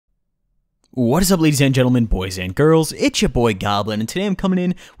What is up, ladies and gentlemen, boys and girls? It's your boy Goblin, and today I'm coming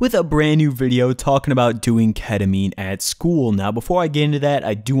in with a brand new video talking about doing ketamine at school. Now, before I get into that,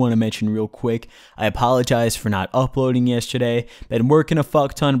 I do want to mention real quick, I apologize for not uploading yesterday. Been working a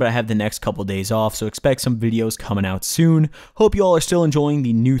fuck ton, but I have the next couple days off, so expect some videos coming out soon. Hope you all are still enjoying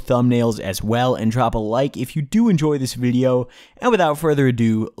the new thumbnails as well, and drop a like if you do enjoy this video. And without further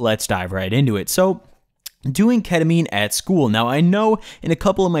ado, let's dive right into it. So, doing ketamine at school. Now, I know in a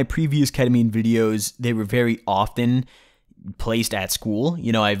couple of my previous ketamine videos, they were very often placed at school.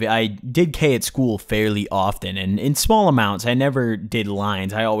 You know, I did K at school fairly often, and in small amounts. I never did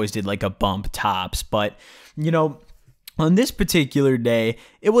lines. I always did like a bump tops. But, you know, on this particular day,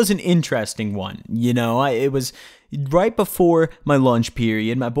 it was an interesting one. You know, it was right before my lunch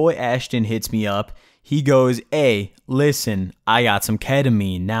period. My boy Ashton hits me up. He goes, "Hey, listen, I got some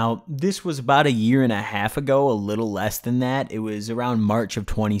ketamine." Now, this was about a year and a half ago, a little less than that. It was around March of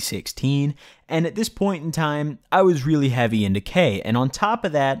 2016. And at this point in time, I was really heavy into K. And on top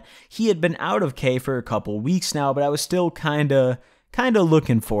of that, he had been out of K for a couple weeks now, but I was still kind of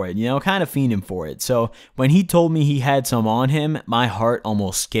looking for it, you know, kind of fiending for it. So when he told me he had some on him, my heart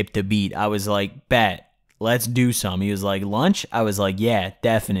almost skipped a beat. I was like, bet, let's do some. He was like, lunch? I was like, yeah,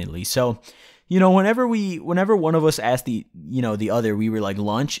 definitely. So, you know, whenever one of us asked the other, we were like,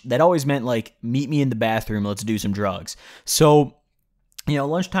 lunch, that always meant like, meet me in the bathroom, let's do some drugs. So, you know,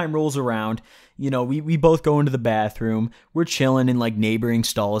 lunchtime rolls around, you know, we both go into the bathroom, we're chilling in like neighboring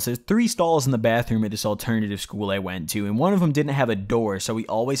stalls. There's 3 stalls in the bathroom at this alternative school I went to, and one of them didn't have a door, so we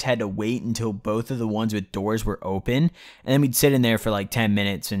always had to wait until both of the ones with doors were open, and then we'd sit in there for like 10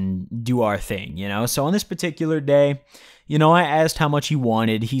 minutes and do our thing, you know? So on this particular day, you know, I asked how much he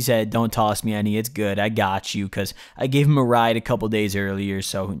wanted. He said, "Don't toss me any, it's good, I got you," because I gave him a ride a couple days earlier,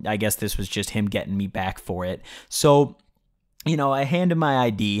 so I guess this was just him getting me back for it. So, you know, I hand him my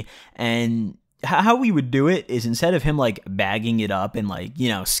ID, and how we would do it is instead of him like bagging it up and like, you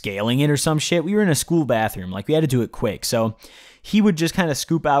know, scaling it or some shit, we were in a school bathroom, like we had to do it quick. So he would just kind of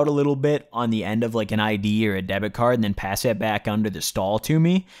scoop out a little bit on the end of like an ID or a debit card and then pass it back under the stall to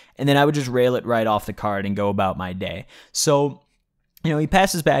me. And then I would just rail it right off the card and go about my day. So, you know, he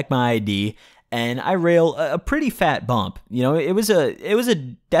passes back my ID and I rail a pretty fat bump. You know, it was a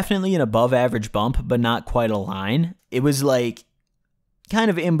definitely an above average bump, but not quite a line. It was like kind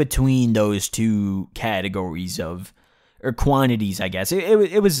of in between those two categories of, or quantities, I guess.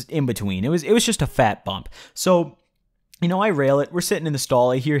 It was in between. It was just a fat bump. So, you know, I rail it. We're sitting in the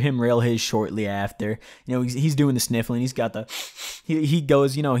stall. I hear him rail his shortly after. You know, he's doing the sniffling. He's got the, he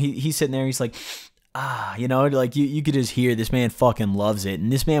goes, you know, he's sitting there. He's like, you know, like you could just hear this man fucking loves it. And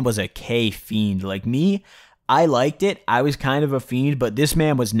this man was a K fiend. Like me, I liked it. I was kind of a fiend, but this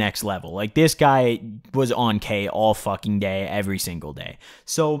man was next level. Like this guy was on K all fucking day, every single day.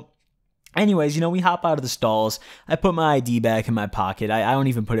 So anyways, you know, we hop out of the stalls. I put my ID back in my pocket. I don't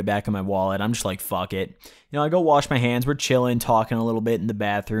even put it back in my wallet. I'm just like, fuck it. You know, I go wash my hands. We're chilling, talking a little bit in the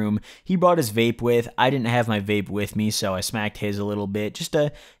bathroom. He brought his vape with. I didn't have my vape with me, so I smacked his a little bit just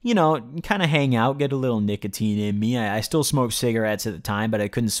to, you know, kind of hang out, get a little nicotine in me. I still smoked cigarettes at the time, but I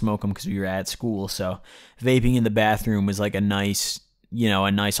couldn't smoke them because we were at school, so vaping in the bathroom was like a nice, you know,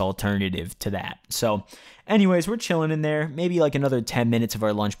 a nice alternative to that. So anyways, we're chilling in there. Maybe like another 10 minutes of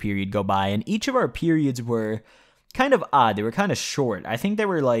our lunch period go by, and each of our periods were kind of odd. They were kind of short. I think they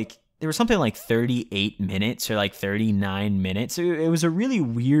were something like 38 minutes or like 39 minutes. It was a really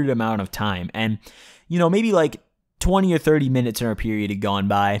weird amount of time. And, you know, maybe like 20 or 30 minutes in our period had gone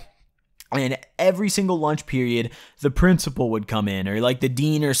by. And every single lunch period, the principal would come in, or like the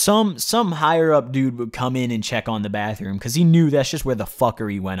dean or some higher up dude would come in and check on the bathroom because he knew that's just where the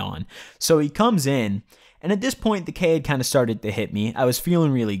fuckery went on. So he comes in, and at this point, the K had kind of started to hit me. I was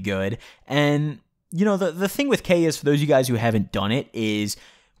feeling really good. And, you know, the thing with K is, for those of you guys who haven't done it, is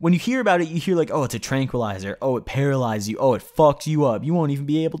when you hear about it, you hear like, oh, it's a tranquilizer. Oh, it paralyzes you. Oh, it fucks you up. You won't even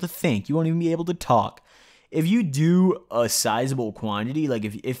be able to think. You won't even be able to talk. If you do a sizable quantity, like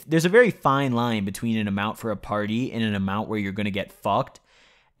if there's a very fine line between an amount for a party and an amount where you're going to get fucked.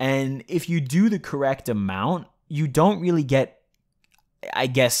 And if you do the correct amount, you don't really get, I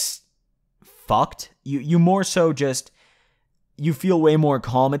guess, fucked. You more so just, you feel way more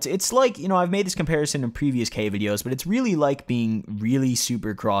calm. It's like, you know, I've made this comparison in previous K videos, but it's really like being really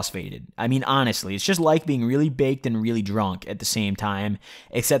super crossfaded. I mean, honestly, it's just like being really baked and really drunk at the same time,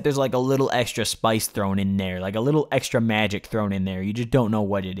 except there's like a little extra spice thrown in there, like a little extra magic thrown in there. You just don't know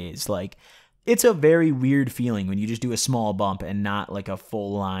what it is. Like, it's a very weird feeling when you just do a small bump and not like a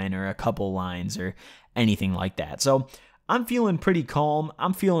full line or a couple lines or anything like that. So I'm feeling pretty calm.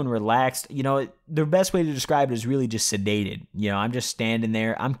 I'm feeling relaxed. You know, the best way to describe it is really just sedated. You know, I'm just standing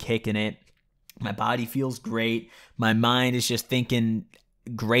there. I'm kicking it. My body feels great. My mind is just thinking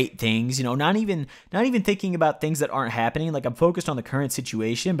great things, not even thinking about things that aren't happening. Like, I'm focused on the current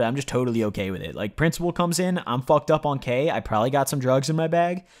situation, but I'm just totally okay with it. Like, principal comes in, I'm fucked up on K, I probably got some drugs in my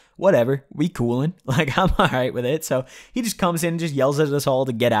bag, whatever, we coolin'. Like, I'm all right with it. So he just comes in and just yells at us all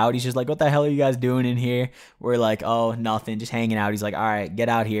to get out. He's just like, what the hell are you guys doing in here? We're like, oh, nothing, just hanging out. He's like, all right, get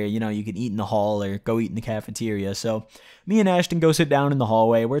out here, you can eat in the hall or go eat in the cafeteria. So me and Ashton go sit down in the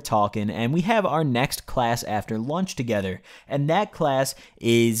hallway, we're talking, and we have our next class after lunch together. And that class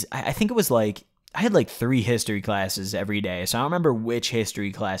is, I think it was like, I had like 3 history classes every day. So I don't remember which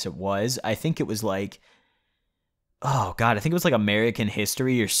history class it was. I think it was like, oh God, I think it was like American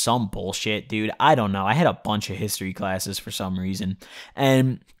history or some bullshit, dude. I don't know. I had a bunch of history classes for some reason.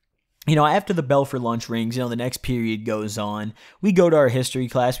 And after the bell for lunch rings, the next period goes on. We go to our history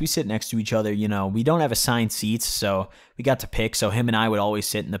class. We sit next to each other. We don't have assigned seats, so we got to pick. So him and I would always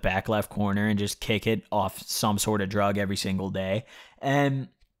sit in the back left corner and just kick it off some sort of drug every single day. And,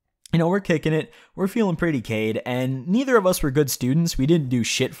 we're kicking it. We're feeling pretty K'd, and neither of us were good students. We didn't do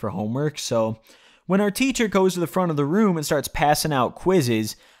shit for homework. So when our teacher goes to the front of the room and starts passing out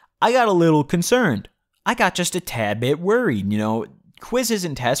quizzes, I got a little concerned. I got just a tad bit worried, Quizzes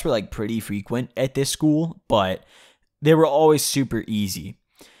and tests were like pretty frequent at this school, but they were always super easy.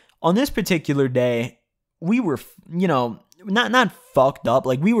 On this particular day, we were, not fucked up.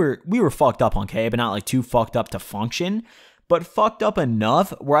 Like, we were fucked up on K, but not like too fucked up to function, but fucked up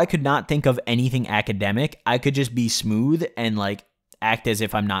enough where I could not think of anything academic. I could just be smooth and like act as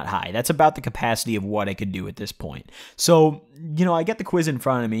if I'm not high. That's about the capacity of what I could do at this point. So, I get the quiz in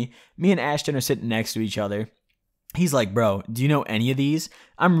front of me. Me and Ashton are sitting next to each other. He's like, bro, do you know any of these?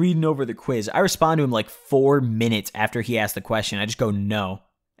 I'm reading over the quiz. I respond to him like 4 minutes after he asked the question. I just go, no.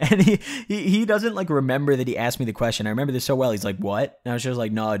 And he doesn't like remember that he asked me the question. I remember this so well. He's like, what? And I was just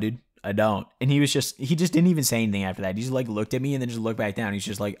like, no, dude, I don't. And he just didn't even say anything after that. He just like looked at me and then just looked back down. He's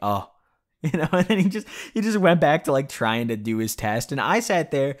just like, oh. And then he just went back to like trying to do his test. And I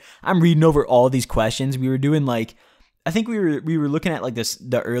sat there, I'm reading over all these questions. We were doing like, I think we were looking at like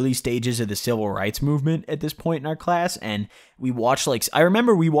the early stages of the civil rights movement at this point in our class, and we watched I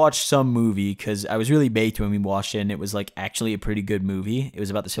remember we watched some movie because I was really baked when we watched it, and it was like actually a pretty good movie. It was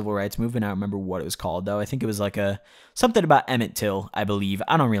about the civil rights movement. I don't remember what it was called though. I think it was like something about Emmett Till, I believe.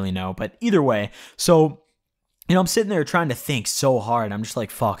 I don't really know, but either way. So, I'm sitting there trying to think so hard. I'm just like,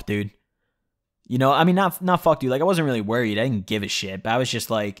 fuck, dude. I mean, not fuck, dude. Like, I wasn't really worried. I didn't give a shit, but I was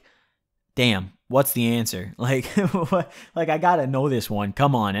just like, damn, what's the answer? Like, I gotta know this one.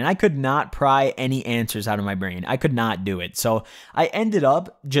 Come on. And I could not pry any answers out of my brain. I could not do it. So I ended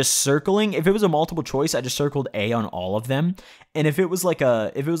up just circling. If it was a multiple choice, I just circled A on all of them. And if it was like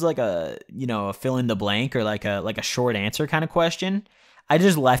a a fill in the blank or like a short answer kind of question, I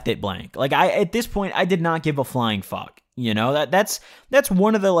just left it blank. Like, at this point, I did not give a flying fuck. That's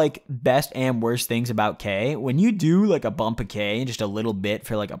one of the like best and worst things about K. When you do like a bump of K and just a little bit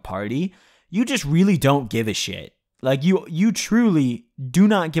for like a party, you just really don't give a shit. Like, you truly do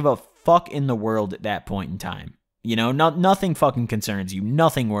not give a fuck in the world at that point in time. Nothing fucking concerns you.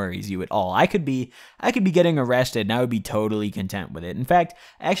 Nothing worries you at all. I could be getting arrested and I would be totally content with it. In fact,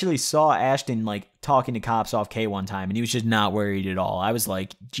 I actually saw Ashton like talking to cops off K one time and he was just not worried at all. I was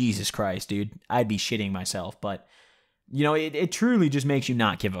like, Jesus Christ, dude, I'd be shitting myself. But it truly just makes you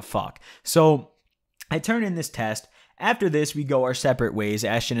not give a fuck. So I turn in this test. After this, we go our separate ways.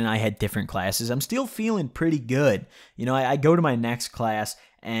 Ashton and I had different classes. I'm still feeling pretty good. I go to my next class,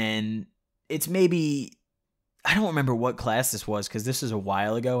 and it's maybe, I don't remember what class this was because this is a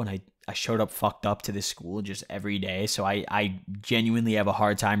while ago, and I showed up fucked up to this school just every day, so I genuinely have a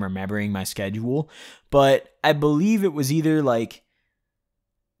hard time remembering my schedule. But I believe it was either like,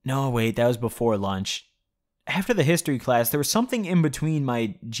 no, wait, that was before lunch. After the history class, there was something in between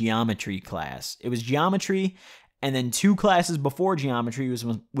my geometry class. It was geometry, and then 2 classes before geometry,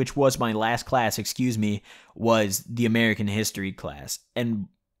 which was my last class, was the American history class. And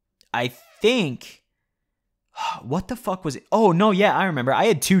I think, what the fuck was it? Oh, no, yeah, I remember. I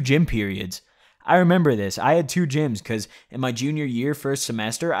had 2 gym periods. I remember this. I had 2 gyms because in my junior year, first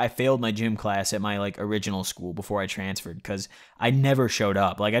semester, I failed my gym class at my like original school before I transferred because I never showed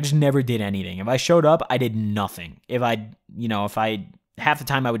up. Like, I just never did anything. If I showed up, I did nothing. If half the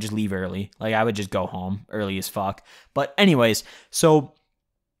time I would just leave early. Like, I would just go home early as fuck. But anyways, so,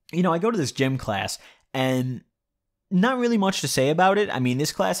 I go to this gym class and not really much to say about it. I mean,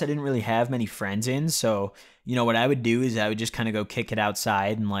 this class I didn't really have many friends in. So, what I would do is I would just kind of go kick it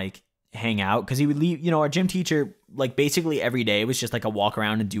outside and like hang out because he would leave. Our gym teacher, like, basically every day was just like a walk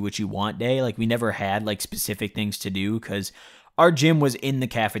around and do what you want day. Like, we never had like specific things to do because our gym was in the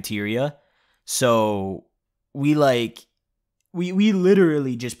cafeteria. So we we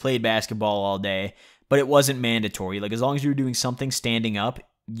literally just played basketball all day, but it wasn't mandatory. Like, as long as you were doing something standing up,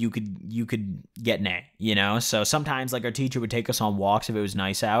 you could get an A, you know? So sometimes, like, our teacher would take us on walks if it was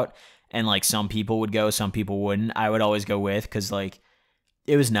nice out, and, like, some people would go, some people wouldn't. I would always go with, because, like,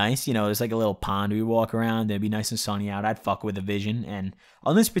 it was nice, you know, there's like a little pond we would walk around, it'd be nice and sunny out, I'd fuck with the vision, and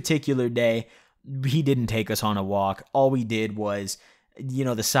on this particular day, he didn't take us on a walk. All we did was, you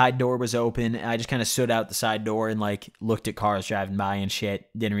know, the side door was open. I just kind of stood out the side door and like looked at cars driving by and shit.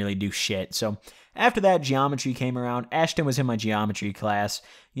 Didn't really do shit. So after that, geometry came around. Ashton was in my geometry class.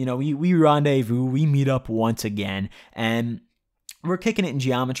 You know, we rendezvous. We meet up once again, and we're kicking it in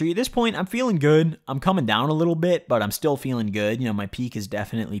geometry. At this point, I'm feeling good. I'm coming down a little bit, but I'm still feeling good. You know, my peak is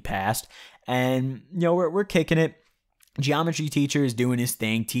definitely past, and you know, we're kicking it. Geometry teacher is doing his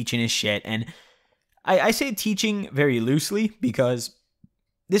thing, teaching his shit, and I say teaching very loosely because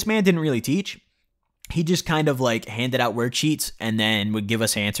this man didn't really teach. He just kind of like handed out worksheets and then would give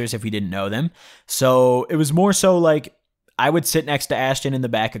us answers if we didn't know them. So it was more so like I would sit next to Ashton in the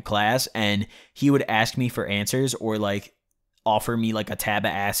back of class and he would ask me for answers or like offer me like a tab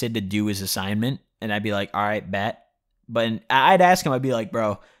of acid to do his assignment. And I'd be like, all right, bet. But I'd ask him, I'd be like,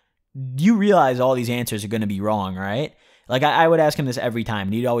 bro, do you realize all these answers are going to be wrong, right? Like, I would ask him this every time,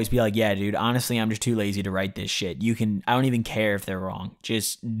 and he'd always be like, yeah, dude, honestly, I'm just too lazy to write this shit. I don't even care if they're wrong.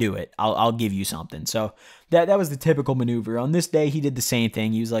 Just do it. I'll give you something. So that was the typical maneuver. On this day, he did the same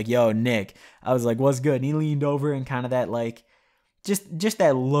thing. He was like, yo, Nick. I was like, what's good? And he leaned over and kind of that, like, just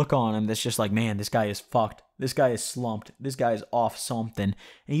that look on him that's just like, man, this guy is fucked. This guy is slumped. This guy is off something. And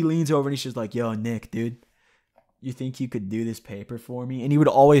he leans over and he's just like, yo, Nick, dude, you think you could do this paper for me? And he would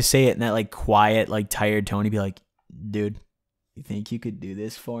always say it in that, like, quiet, like, tired tone. He'd be like, dude, you think you could do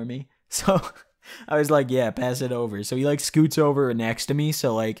this for me? So I was like, yeah, pass it over. So he like scoots over next to me.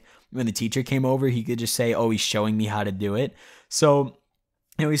 So like when the teacher came over, he could just say, oh, he's showing me how to do it. So,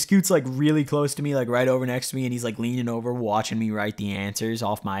 you know, he scoots like really close to me, like right over next to me. And he's like leaning over, watching me write the answers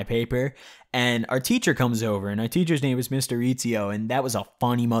off my paper. And our teacher comes over, and our teacher's name was Mr. Ezio. And that was a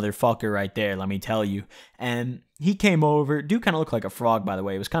funny motherfucker right there, let me tell you. And he came over. Dude kind of looked like a frog, by the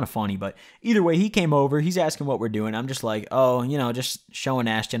way. It was kind of funny. But either way, he came over. He's asking what we're doing. I'm just like, oh, you know, just showing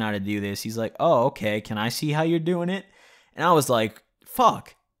Ashton how to do this. He's like, oh, okay. Can I see how you're doing it? And I was like,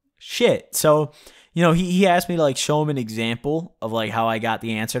 fuck. Shit. So, you know, he asked me to like show him an example of like how I got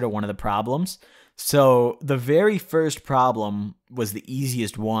the answer to one of the problems. So the very first problem was the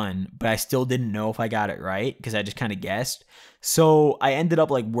easiest one, but I still didn't know if I got it right because I just kind of guessed. So I ended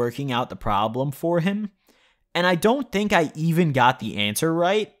up like working out the problem for him. And I don't think I even got the answer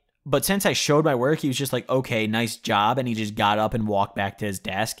right. But since I showed my work, he was just like, okay, nice job. And he just got up and walked back to his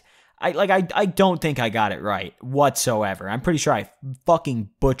desk. I don't think I got it right whatsoever. I'm pretty sure I fucking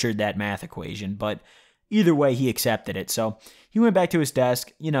butchered that math equation. But either way, he accepted it. So he went back to his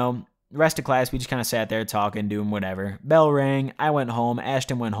desk. You know, the rest of class, we just kind of sat there talking, doing whatever. Bell rang. I went home.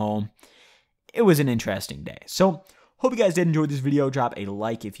 Ashton went home. It was an interesting day. So hope you guys did enjoy this video. Drop a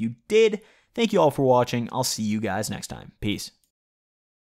like if you did. Thank you all for watching. I'll see you guys next time. Peace.